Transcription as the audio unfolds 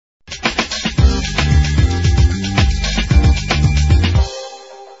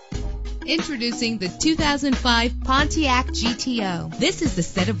Introducing the 2005 Pontiac GTO. This is the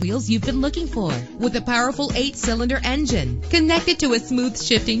set of wheels you've been looking for, with a powerful 8-cylinder engine connected to a smooth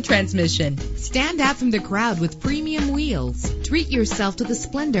shifting transmission. Stand out from the crowd with premium wheels. Treat yourself to the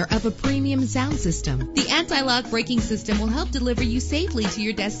splendor of a premium sound system. The anti-lock braking system will help deliver you safely to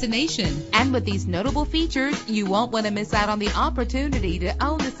your destination. And with these notable features, you won't want to miss out on the opportunity to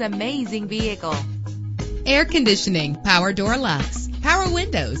own this amazing vehicle. Air conditioning, power door locks, power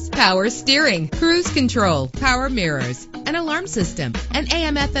windows, power steering, cruise control, power mirrors, an alarm system, an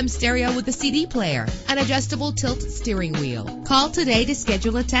AM/FM stereo with a CD player, an adjustable tilt steering wheel. Call today to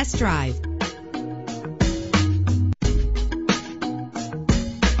schedule a test drive.